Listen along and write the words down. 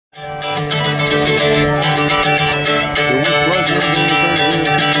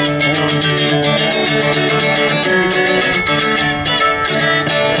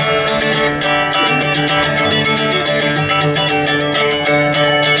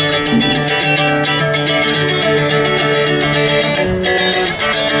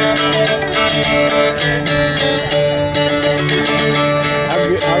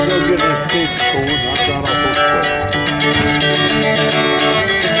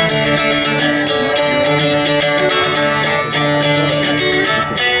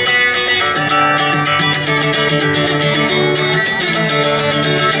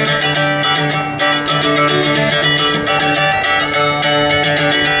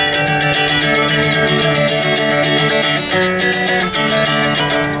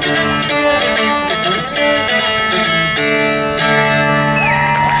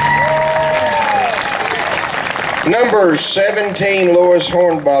Number 17, Lois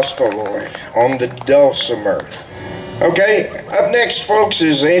Hornbostel on the dulcimer. Okay, up next, folks,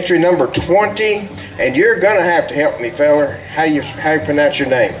 is entry number 20, and you're gonna have to help me, feller. How you pronounce your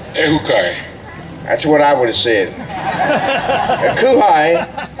name? Ehukai. That's what I would have said.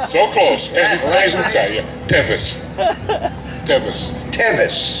 Kuhai. So close. Ehukai, yeah. Tevis.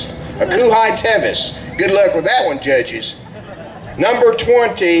 Tevis. Kuhai Tevis. Good luck with that one, judges. Number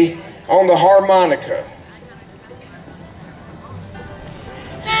 20 on the harmonica.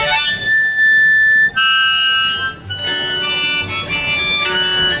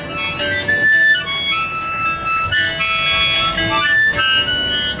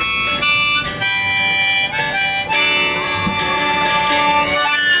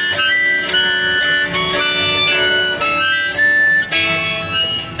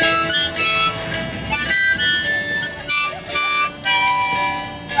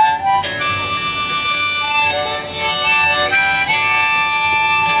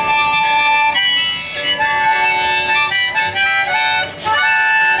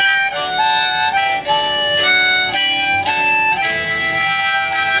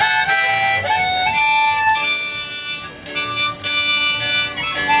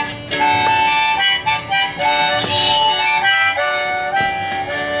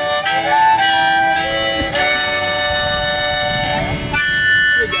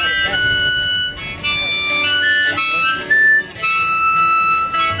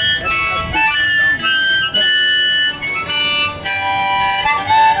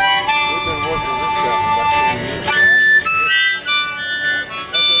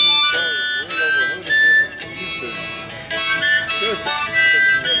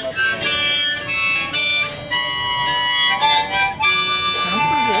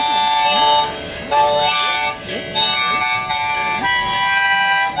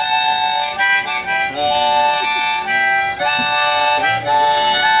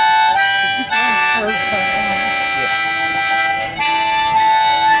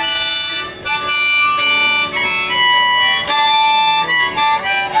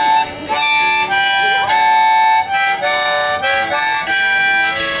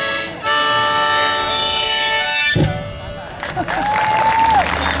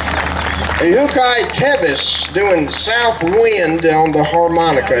 Ehukai Tevis doing South Wind on the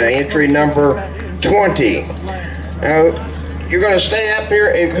harmonica, entry number 20. Now, you're going to stay up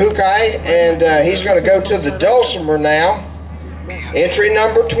here, Ehukai, and he's going to go to the dulcimer now. Entry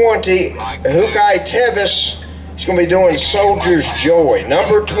number 20, Ehukai Tevis. He's going to be doing Soldier's Joy,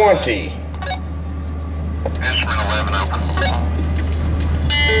 number 20.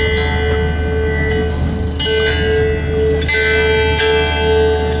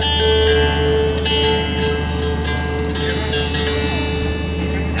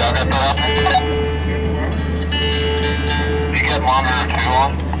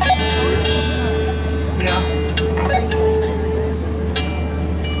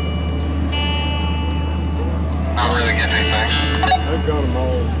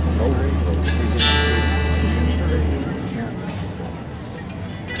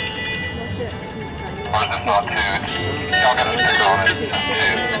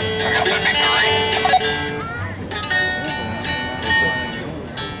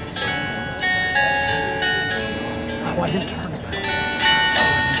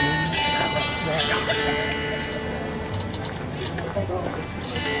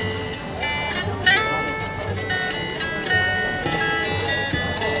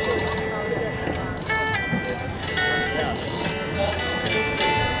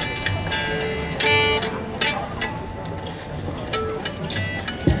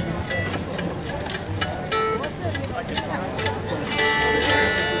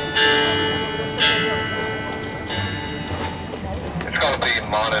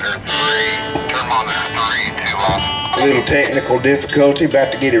 A little technical difficulty,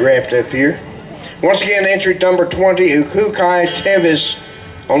 about to get it wrapped up here. Once again, entry number 20, Ehukai Tevis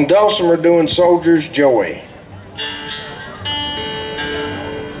on dulcimer doing Soldier's Joy.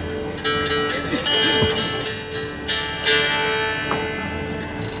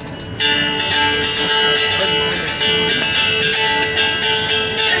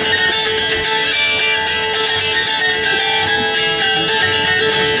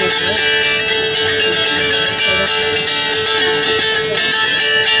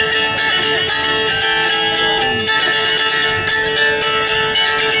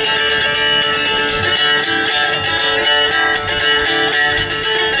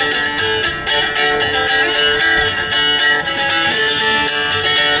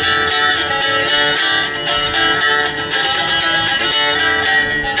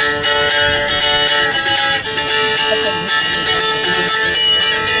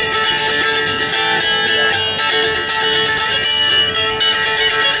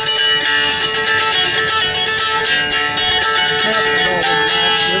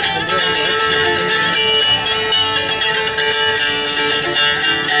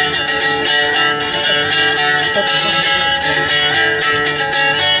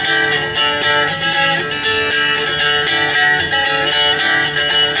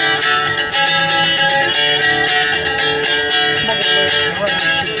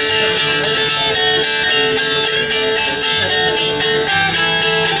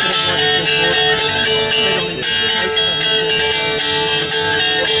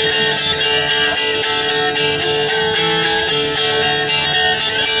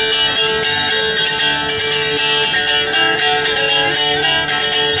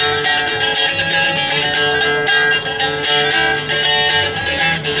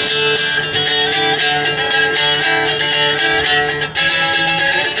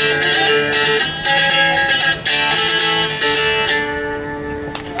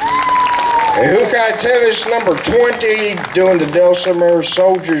 Tevis number 20 doing the Dulcimer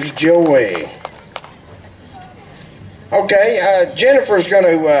Soldier's Joy. Okay, Jennifer's going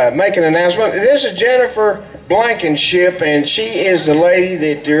to make an announcement. This is Jennifer Blankenship, and she is the lady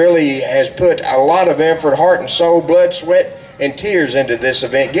that really has put a lot of effort, heart and soul, blood, sweat, and tears into this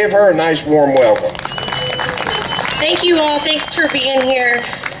event. Give her a nice warm welcome. Thank you all. Thanks for being here.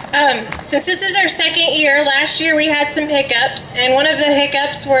 Since this is our second year, last year we had some hiccups, and one of the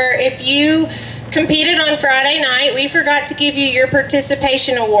hiccups were if you competed on Friday night, we forgot to give you your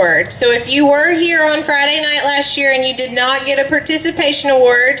participation award. So if you were here on Friday night last year and you did not get a participation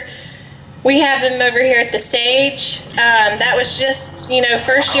award, we have them over here at the stage. That was just,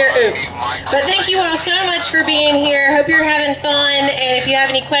 first year oops. But thank you all so much for being here. Hope you're having fun. And if you have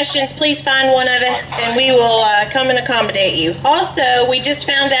any questions, please find one of us and we will come and accommodate you. Also, we just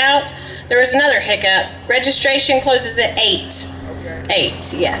found out there was another hiccup. Registration closes at 8.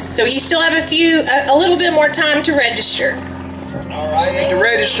 8, yes. So you still have a little bit more time to register. All right, and to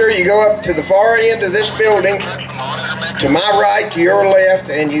register, you go up to the far end of this building, to my right, to your left,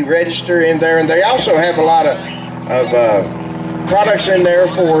 and you register in there. And they also have a lot of products in there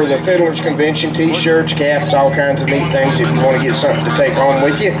for the Fiddlers Convention, t-shirts, caps, all kinds of neat things if you want to get something to take home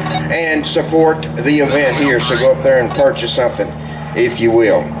with you and support the event here. So go up there and purchase something, if you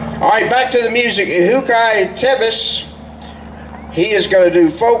will. All right, back to the music. Ihukai Tevis. He is going to do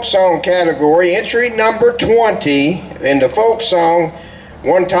folk song category, entry number 20 in the folk song,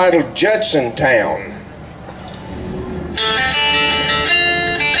 one titled Judson Town.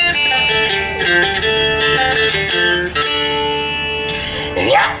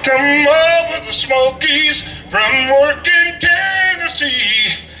 Well, I come up with the Smokies from work in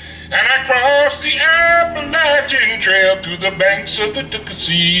Tennessee, and I crossed the Appalachian Trail to the banks of the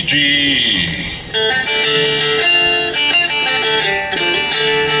Tuckasegee.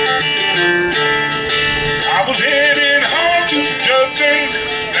 I was heading home to Judson,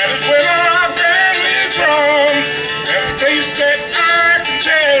 that is where my family's from. That's a place that I can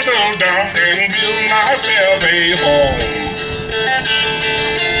settle down and build myself a home.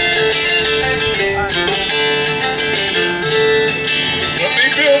 But they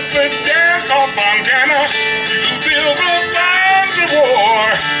built the dam called Fontana to build the bombs of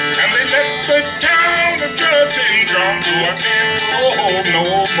war, and they let the town of Judson drown, so I can't go home no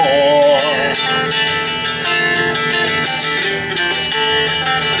more.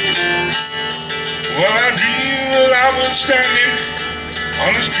 Well, I dreamed that I was standing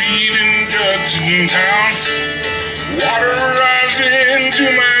on the street in Judson Town, water rising to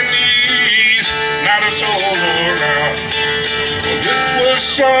my knees, not a soul around. Well, this was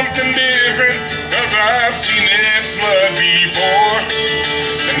something different, 'cause I've seen it flood before.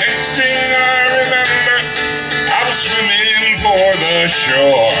 The next thing I remember, I was swimming for the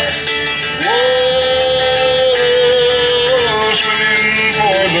shore. Whoa, swimming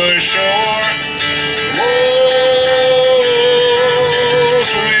for the shore. Whoa,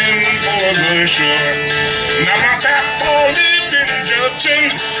 swimming for the shore. Now my papa lived in Judson,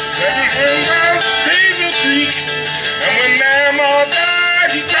 that was when I was Hazel Creek. And when Mama died,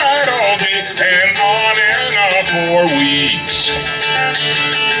 he cried all day and on for weeks.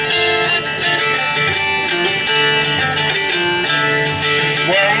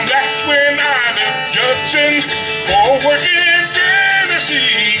 Well, that's when I left Judson for working in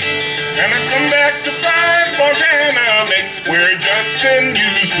Tennessee, and I come back to find Fontana Lake, where Judson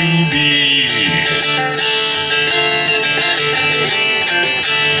used to be.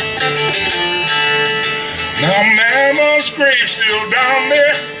 Now Mama's grave's still down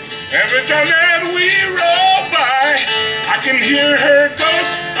there. Every time that we roll by, I can hear her ghost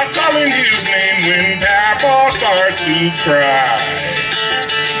calling his name when Papa starts to cry.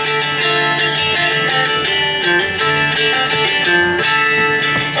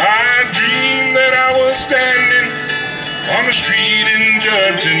 I dreamed that I was standing on the street in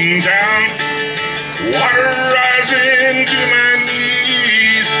Judson Town, water rising to my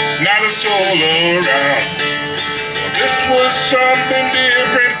knees, not a soul around. This was something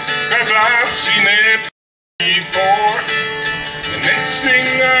different, 'cause I've seen it before. The next thing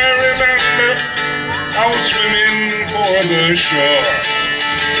I remember, I was swimming for the shore.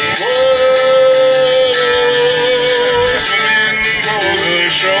 Whoa, swimming for the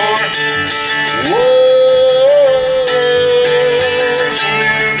shore. Whoa,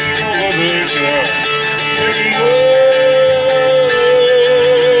 swimming for the shore. Whoa,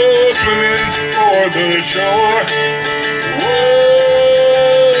 swimming for the shore.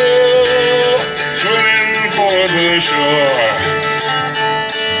 Sure.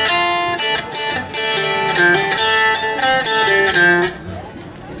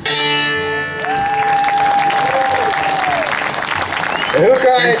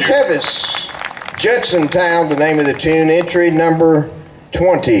 Judson Town, the name of the tune, entry number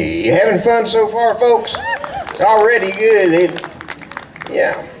 20. You having fun so far, folks? It's already good.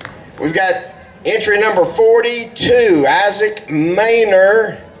 Yeah. We've got entry number 42, Isaac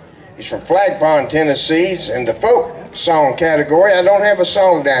Maynor. He's from Flag Pond, Tennessee, in the folk song category. I don't have a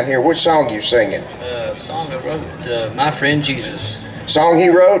song down here. Which song you singing? Song I wrote, My Friend Jesus. Song he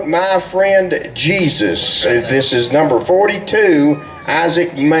wrote, My Friend Jesus. This is number 42, Isaac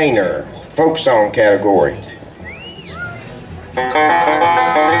Maynor, folk song category.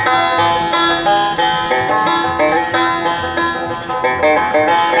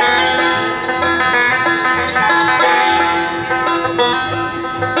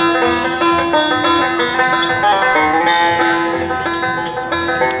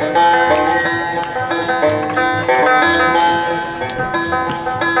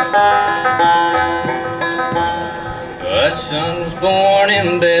 A son was born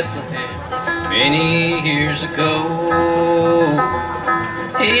in Bethlehem many years ago.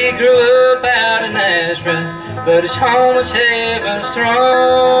 He grew up out in Nazareth, but his home was heaven's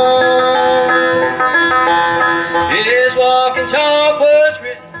throne. His walk and talk was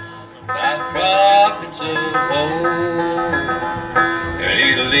written by the prophets of old. And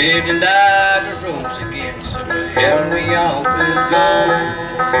he lived and died and rose again, so to heaven we all could go.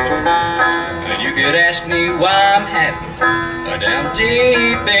 And you could ask me why I'm happy, down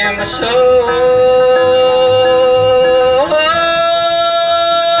deep in my soul.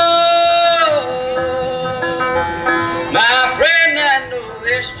 My friend, I know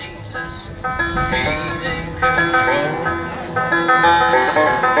there's Jesus, He's in control.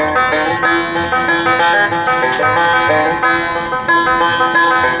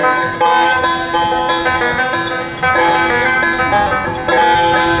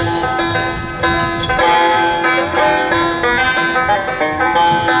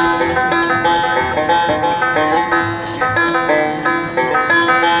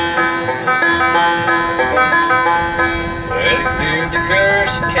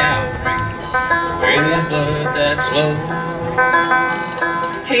 With his blood that flowed,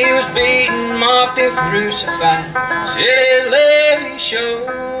 he was beaten, mocked, and crucified, said his love he showed.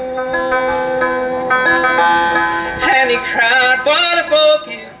 And he cried, Father,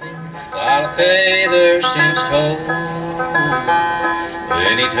 forgive them, while I pay their sins toll.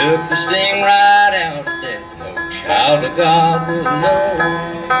 Then he took the sting right out of death, no child of God would know.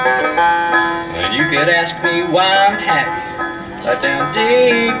 And you could ask me why I'm happy, down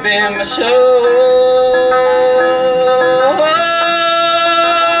deep in my soul.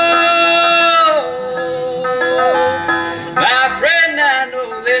 My friend, I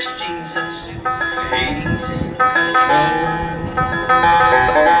know this Jesus, He's in control.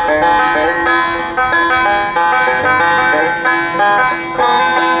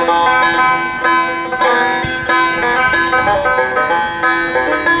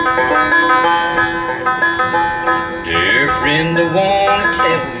 Friend, I want to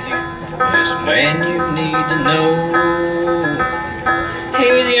tell you, this man you need to know.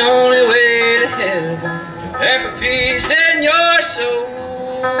 He's the only way to heaven, and for peace in your soul.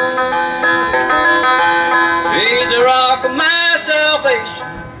 He's the rock of my salvation,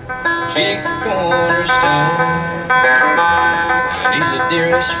 chief cornerstone. And he's the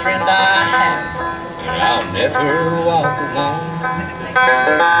dearest friend I have, and I'll never walk alone.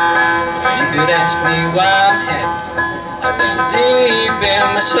 And you could ask me why I'm happy, down deep in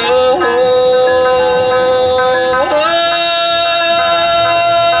my soul.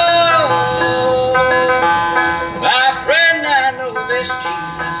 My friend, I know this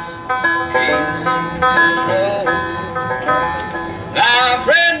Jesus, He's in control. My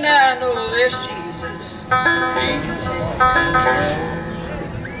friend, I know this Jesus, He's in control.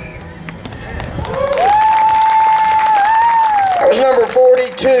 That was number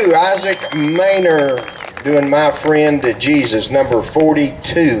 42, Isaac Maynor, doing My Friend Jesus, number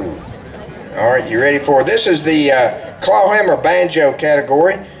 42. All right, you ready for it? This is the clawhammer banjo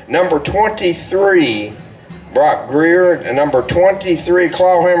category. Number 23, Brock Greer. Number 23,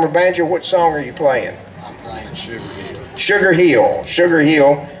 clawhammer banjo. What song are you playing? I'm playing Sugar Hill. Sugar Hill. Sugar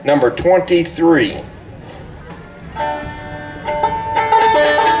Hill, number 23.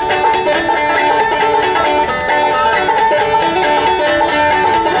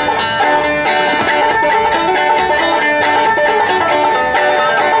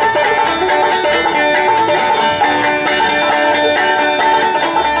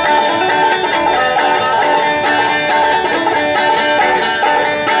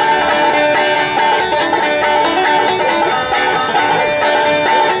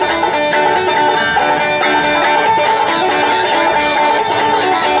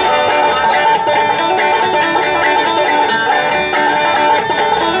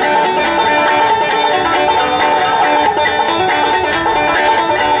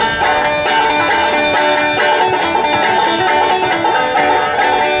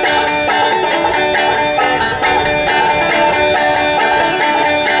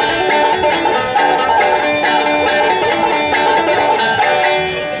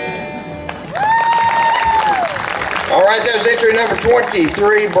 is entry number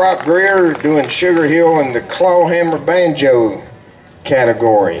 23, Brock Greer, doing Sugar Hill in the clawhammer banjo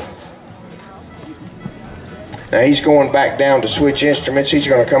category. Now he's going back down to switch instruments. He's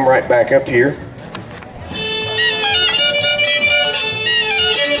going to come right back up here.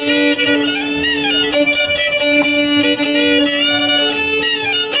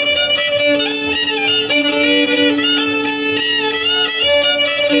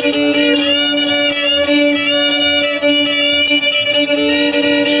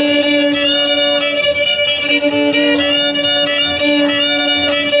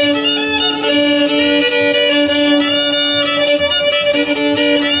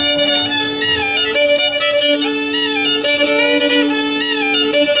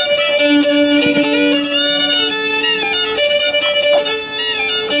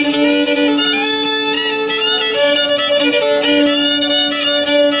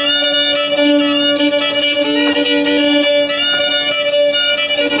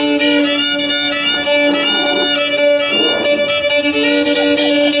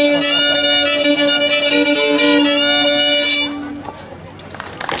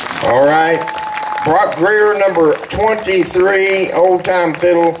 All right, Brock Greer, number 23, Old Time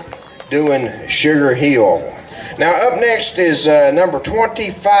Fiddle, doing Sugar Hill. Now up next is number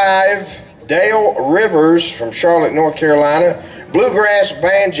 25, Dale Rivers from Charlotte, North Carolina, Bluegrass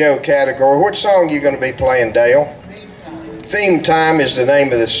Banjo category. What song are you going to be playing, Dale? Theme Time is the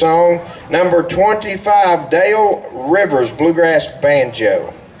name of the song. Number 25, Dale Rivers, Bluegrass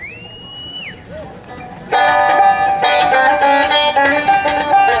Banjo.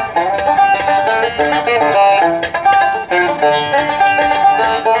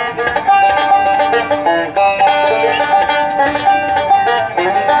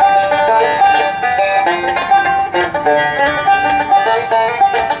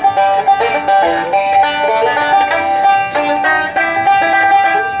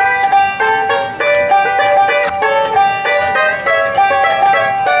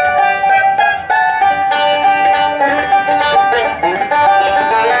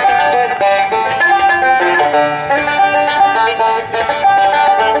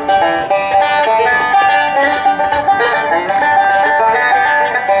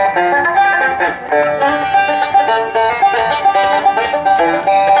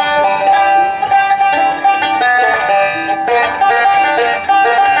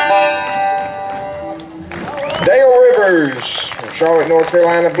 Charlotte, North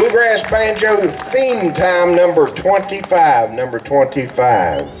Carolina, Bluegrass Banjo Theme Time, number 25, number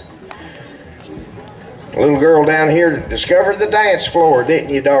 25. A little girl down here discovered the dance floor,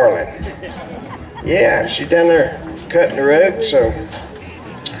 didn't you, darling? Yeah, she's down there cutting the rug, so.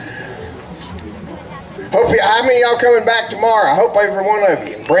 How many of y'all coming back tomorrow? I hope every one of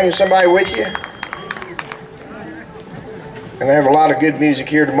you. Bringing somebody with you. And I have a lot of good music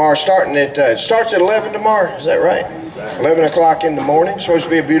here tomorrow, starting at, it starts at 11 tomorrow, is that right? 11 o'clock in the morning. It's supposed to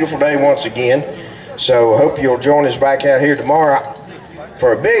be a beautiful day once again. So hope you'll join us back out here tomorrow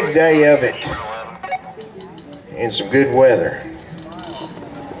for a big day of it and some good weather.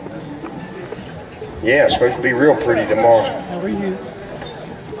 Yeah, it's supposed to be real pretty tomorrow. How are you?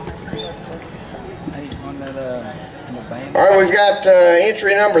 All right, we've got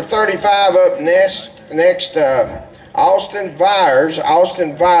entry number 35 up next. Austin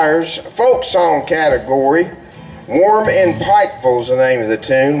Vyers, folk song category. Warm in Pikeville is the name of the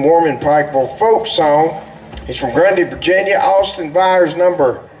tune. Warm in Pikeville folk song. He's from Grundy, Virginia. Austin Vyers,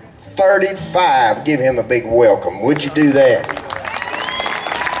 number 35. Give him a big welcome. Would you do that?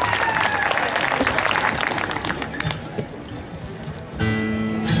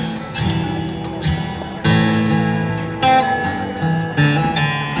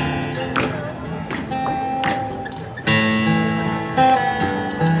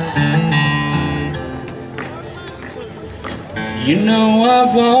 You know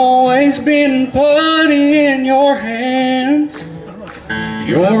I've always been putty in your hands.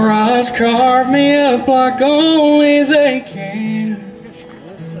 Your eyes carve me up like only they can.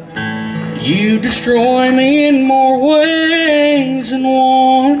 You destroy me in more ways than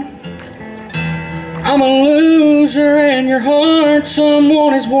one. I'm a loser and your heart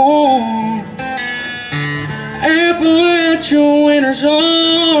someone has won. Appalachian winters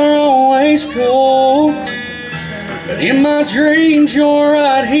are always cold, but in my dreams you're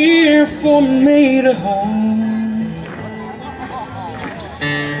right here for me to hold.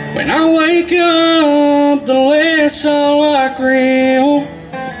 When I wake up, the less I like real,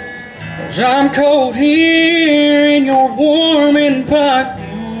 'cause I'm cold here and you're warm in Pikeville.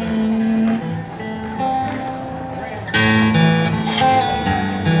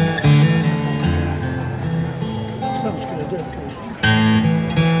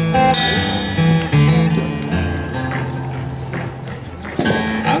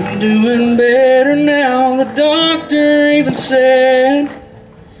 I'm doing better now, the doctor even said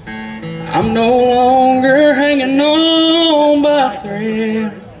I'm no longer hanging on by a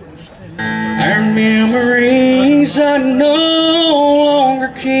thread. Our memories I no longer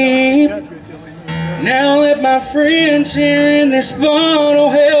keep. Now that my friends here in this bottle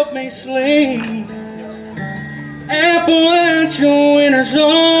help me sleep. Appalachian winters are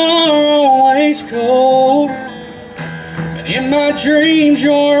always cold, but in my dreams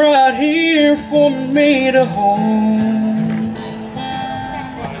you're right here for me to hold.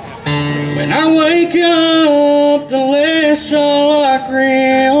 When I wake up, the less I like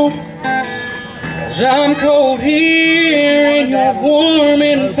real, 'cause I'm cold here and you're warm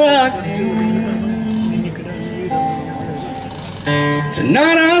in Pikeville.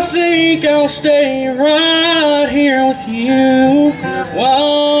 Tonight I think I'll stay right here with you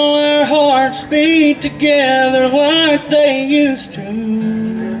while our hearts beat together like they used to.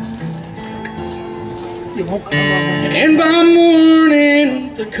 And by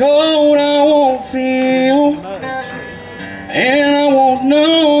morning the cold I won't feel, and I won't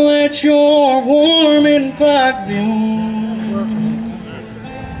know that you're warm in Pikeville.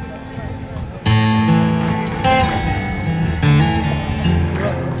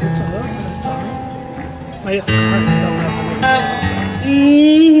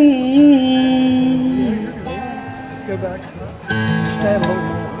 Go back. Stand over.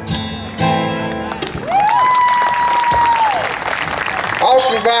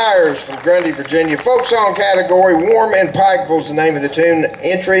 Austin Vyers from Grundy, Virginia. Folk song category, Warm in Pikeville is the name of the tune.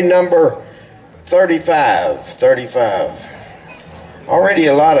 Entry number 35. Already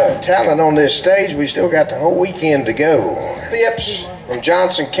a lot of talent on this stage. We still got the whole weekend to go. Phipps from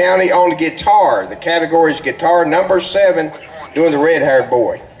Johnson County on the guitar. The category is guitar, number 7, doing the red-haired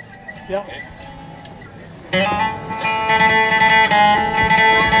boy. Yeah.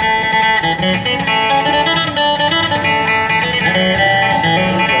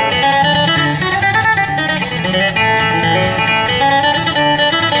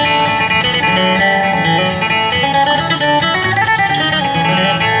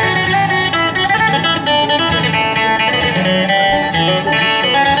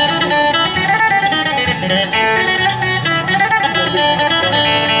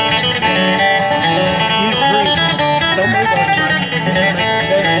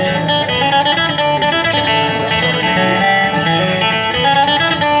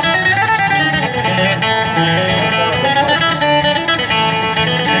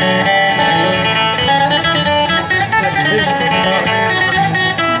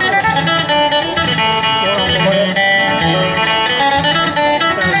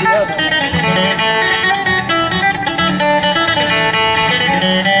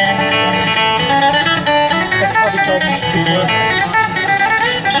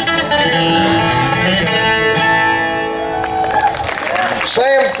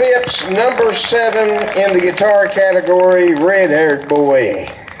 Sam Phipps, number 7 in the guitar category, red-haired boy.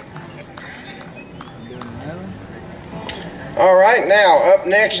 All right, now up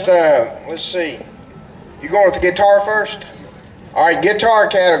next, let's see. You going with the guitar first? All right, guitar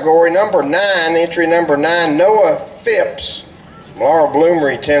category, number 9, entry number 9, Noah Phipps, Laurel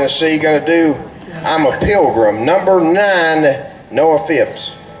Bloomery, Tennessee, going to do I'm a Pilgrim. Number 9, Noah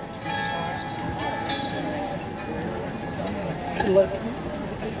Phipps.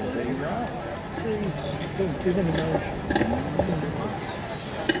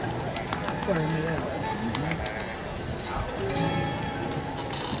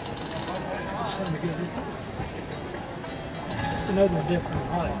 Another different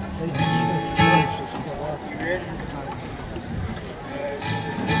height. They just switch places for a while.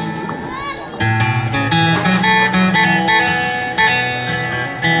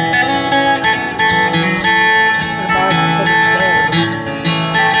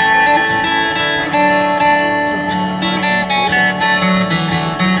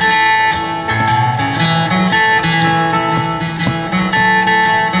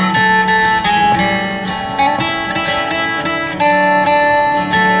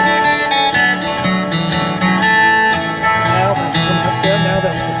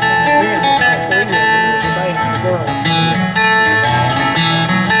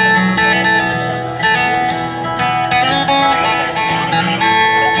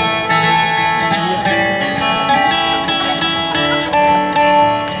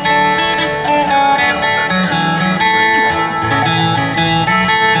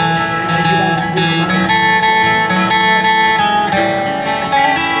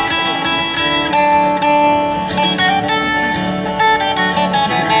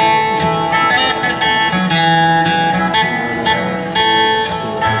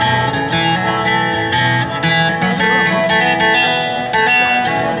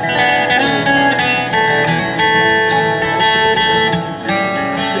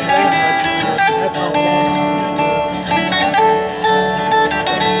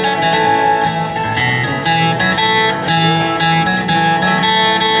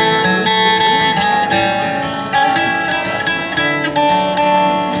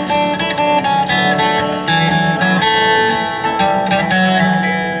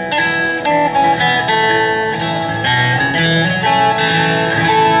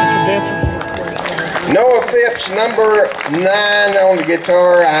 Phipps, number 9 on the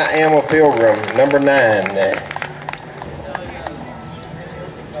guitar. I Am a Pilgrim, number 9.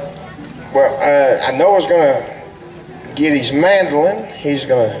 Well, I know Noah's going to get his mandolin. He's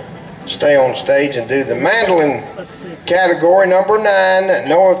going to stay on stage and do the mandolin category, number 9.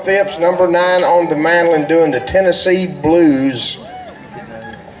 Noah Phipps, number 9 on the mandolin, doing the Tennessee Blues.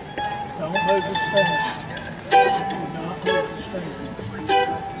 Don't move the stand. Do not move the stand.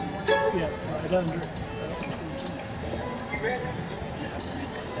 Yeah, right under it.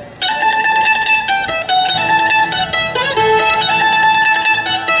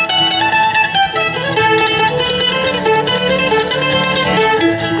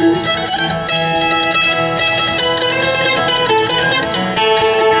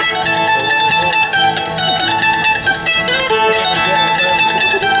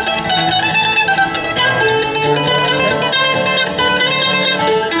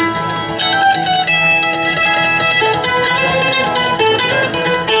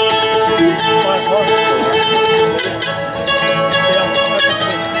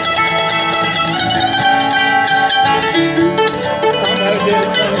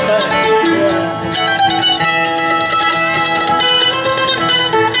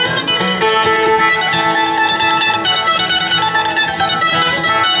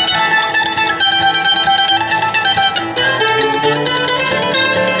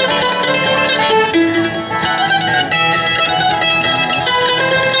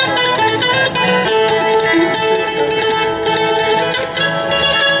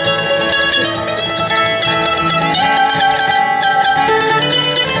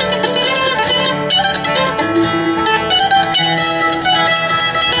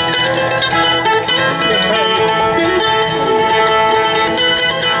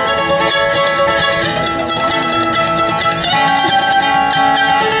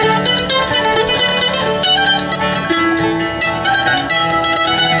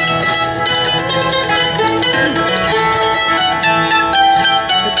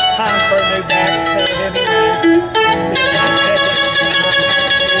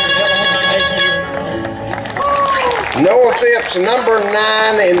 Noah Phipps, number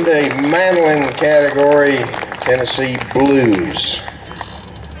 9 in the mandolin category, Tennessee Blues.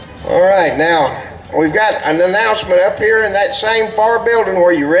 All right, now we've got an announcement up here in that same far building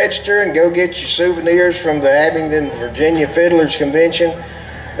where you register and go get your souvenirs from the Abingdon, Virginia Fiddlers Convention.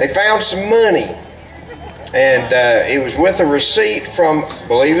 They found some money, and it was with a receipt from,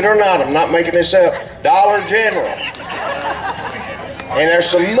 believe it or not, I'm not making this up, Dollar General. And there's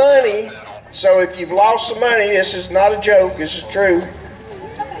some money. So if you've lost some money, this is not a joke, this is true.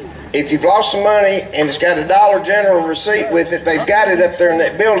 If you've lost some money and it's got a Dollar General receipt with it, they've got it up there in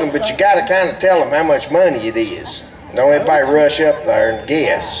that building, but you got to kind of tell them how much money it is. Don't everybody rush up there and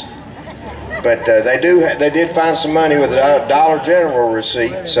guess. But they did find some money with a Dollar General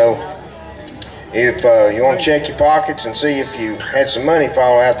receipt. So if you want to check your pockets and see if you had some money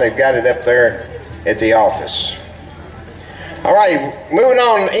fall out, they've got it up there at the office. All right, moving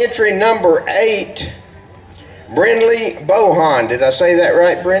on, entry number 8, Brindley Bohan. Did I say that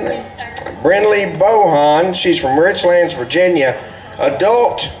right, Brindley? Yes, Brindley Bohan, she's from Richlands, Virginia.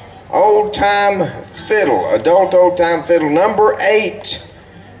 Adult old-time fiddle, number 8.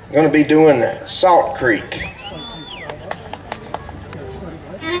 Going to be doing Salt Creek.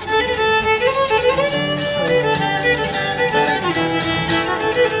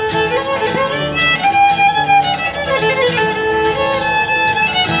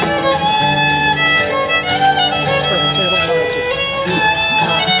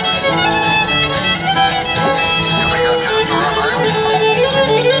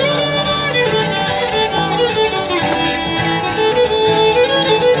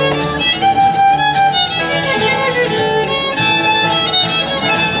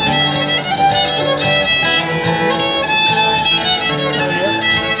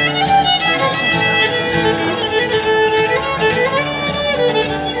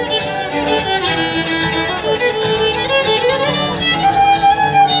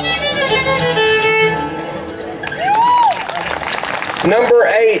 Number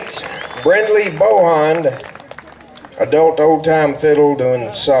 8, Brindley Bohan, adult old-time fiddle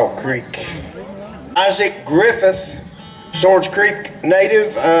doing Salt Creek. Isaac Griffith, Swords Creek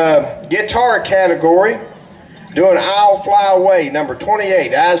native, guitar category, doing I'll Fly Away, number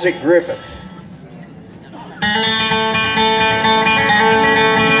 28, Isaac Griffith.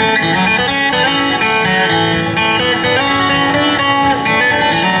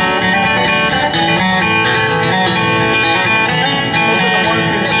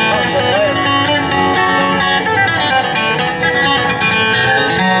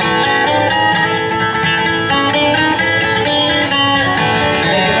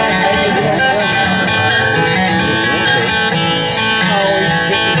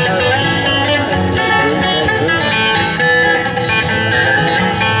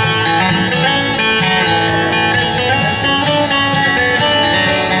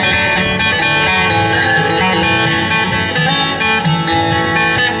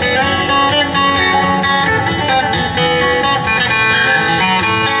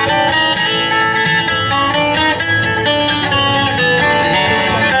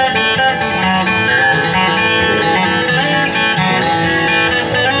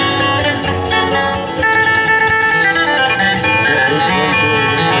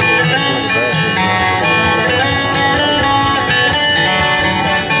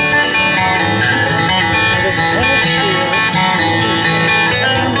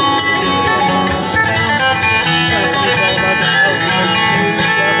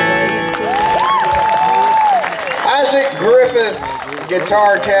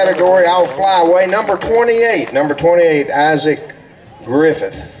 guitar category, I'll Fly Away, number 28. Number 28, Isaac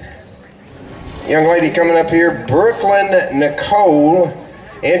Griffith. Young lady coming up here, Brooklyn Nicole,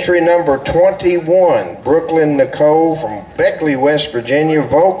 entry number 21. Brooklyn Nicole from Beckley, West Virginia,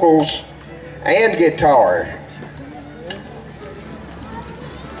 vocals and guitar.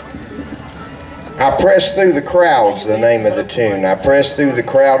 I Press Through the Crowd's the name of the tune. I Press Through the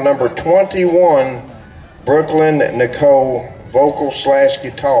Crowd, number 21, Brooklyn Nicole, vocal /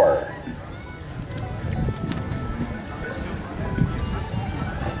 guitar.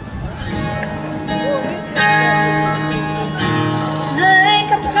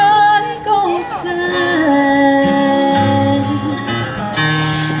 Like a prodigal son,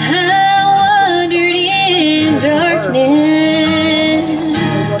 I wandered in darkness,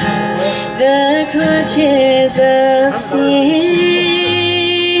 the clutches of sin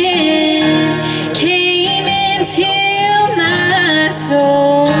came into my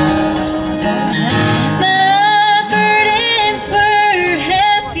soul. My burdens were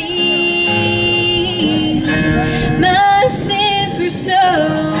heavy, my sins were so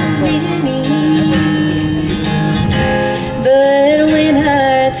many, but when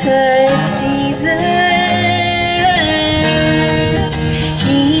I touched Jesus,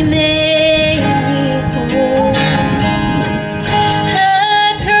 He made me whole.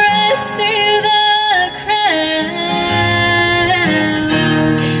 I pressed through the crowd,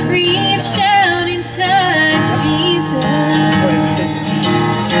 reached out and touched Jesus.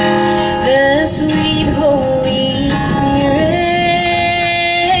 The sweet Holy Spirit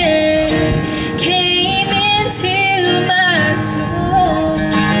came into my soul.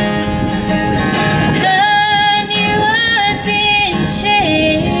 I knew I'd been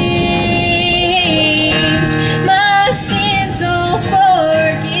changed, my sins all forgiven,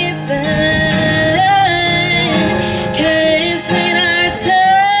 'cause when I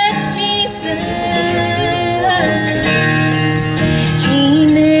touched Jesus, He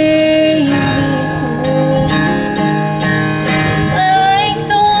made me whole. Like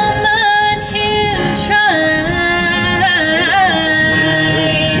the woman who tried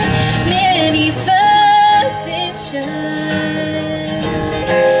many physicians,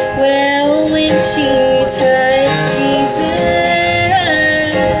 well, when she touched Jesus,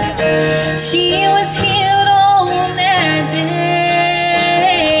 she was healed on that day.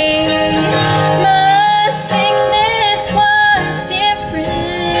 My sickness was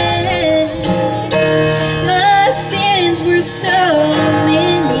different, my sins were so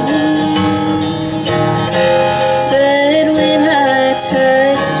many, but when I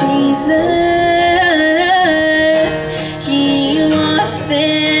touched Jesus, He washed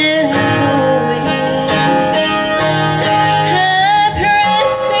them away. I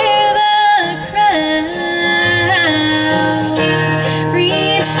pressed through the crowd,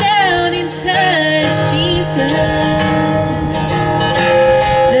 reached out and touched Jesus.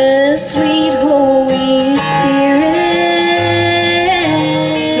 The sweet Holy Spirit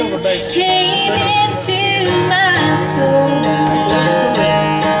came into my soul.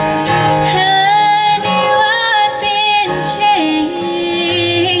 I knew I'd been changed,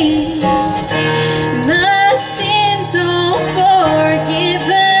 my sins all forgiven,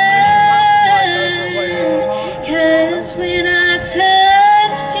 'cause when I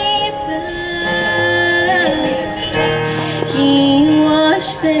touched Jesus, He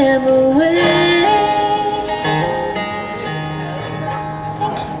washed them away.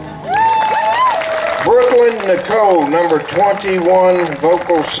 Brooklyn Nicole, number 21,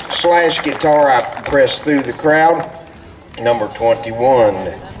 vocals / guitar, I Press Through the Crowd, number 21.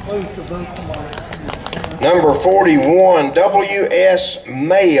 Number 41, W.S.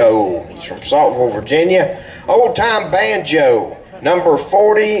 Mayo, he's from Saltville, Virginia, Old Time Banjo, number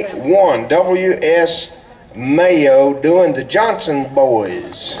 41, W.S. Mayo, doing the Johnson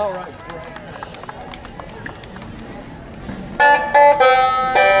Boys.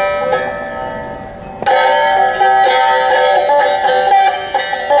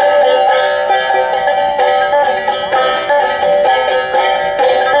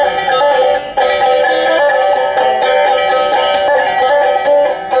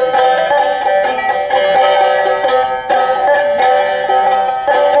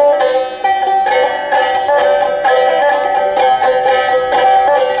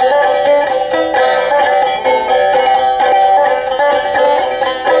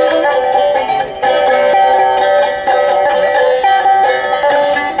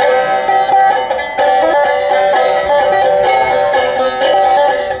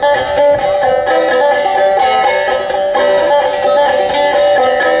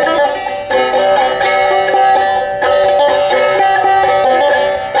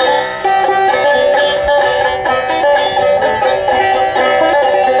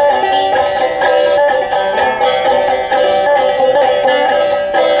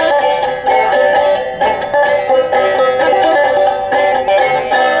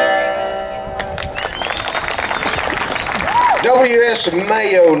 Chris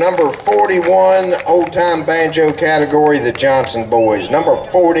Mayo, number 41, old-time banjo category, the Johnson Boys, number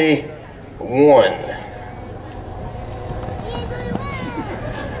 41.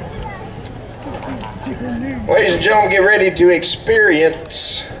 Ladies and gentlemen, get ready to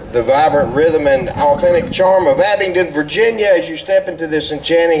experience the vibrant rhythm and authentic charm of Abingdon, Virginia. As you step into this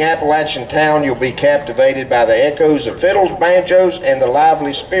enchanting Appalachian town, you'll be captivated by the echoes of fiddles, banjos, and the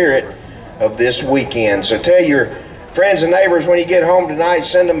lively spirit of this weekend. So tell your friends and neighbors when you get home tonight,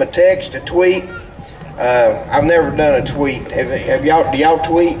 send them a text, a tweet. I've never done a tweet. Have y'all, do y'all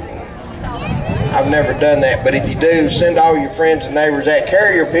tweet? I've never done that, but if you do, send all your friends and neighbors that.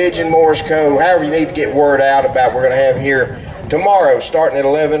 Carrier pigeon, Morse code, however you need to get word out about what we're going to have here tomorrow, starting at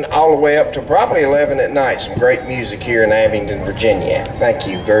 11 all the way up to probably 11 at night. Some great music here in Abingdon, Virginia. Thank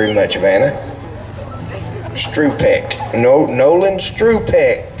you very much, Vanna. Strupek. Nolan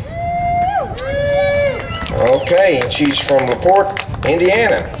Strupek. Okay, and she's from LaPorte,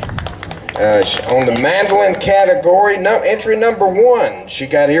 Indiana. On the mandolin category, entry number 1. She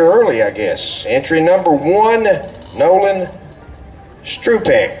got here early, I guess. Entry number 1, Nolan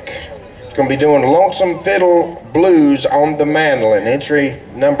Strupek. She's going to be doing Lonesome Fiddle Blues on the mandolin, entry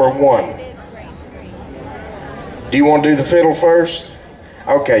number 1. Do you want to do the fiddle first?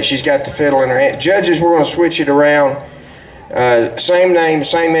 Okay, she's got the fiddle in her hand. Judges, we're going to switch it around. Same name,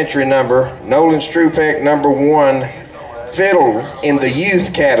 same entry number. Nolan Strupek, number 1. Fiddle in the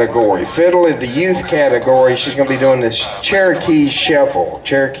youth category. Fiddle in the youth category. She's going to be doing this Cherokee Shuffle.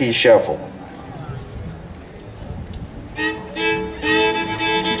 Cherokee Shuffle.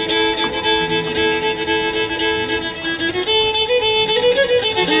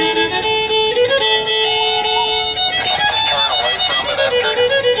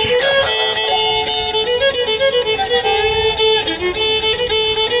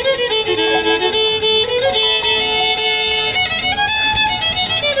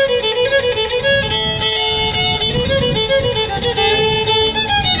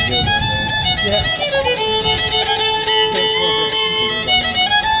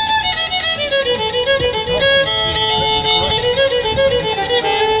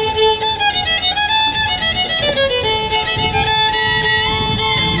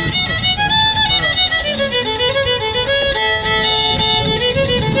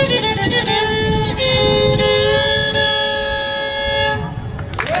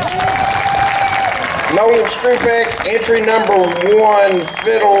 Nolan Strupek, entry number 1,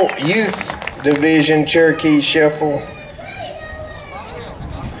 Fiddle Youth Division, Cherokee Shuffle.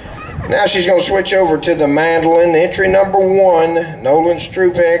 Now she's going to switch over to the mandolin, entry number 1, Nolan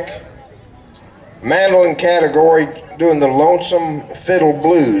Strupek. Mandolin category, doing the Lonesome Fiddle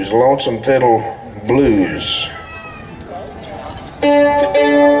Blues, Lonesome Fiddle Blues.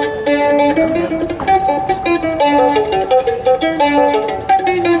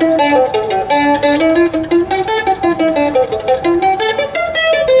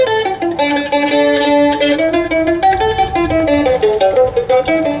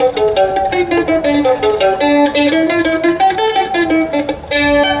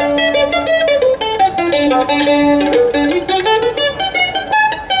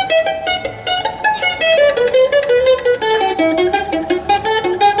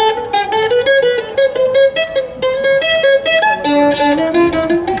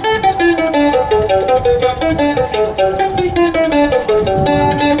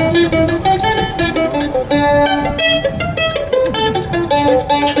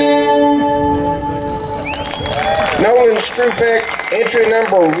 Nolan Strupek, entry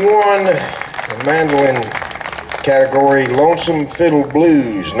number 1, mandolin category, Lonesome Fiddle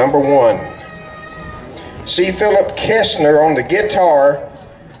Blues, number 1. C. Philip Kessner on the guitar,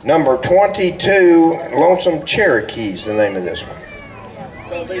 number 22, Lonesome Cherokee's the name of this one.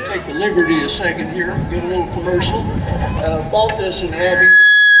 Well, they take the liberty a second here, get a little commercial. Bought this in Abingdon,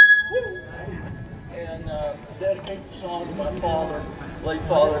 and dedicate the song to my father, late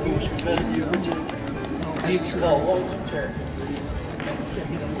father, who was from Bellevue, Virginia. This is called Lonesome Cherokee.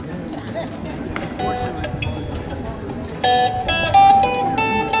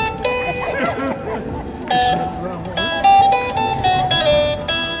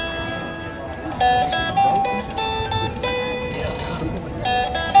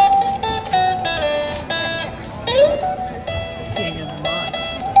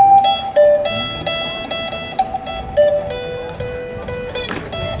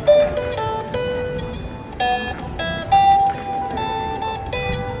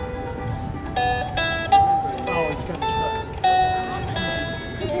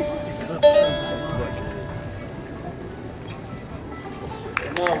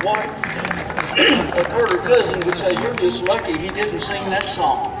 just lucky he didn't sing that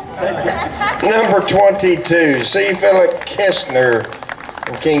song. Number 22, C. Philip Kistner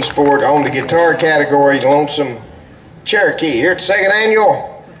from Kingsport on the guitar category, Lonesome Cherokee, here at the second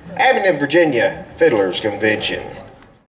annual Abingdon, Virginia Fiddlers Convention.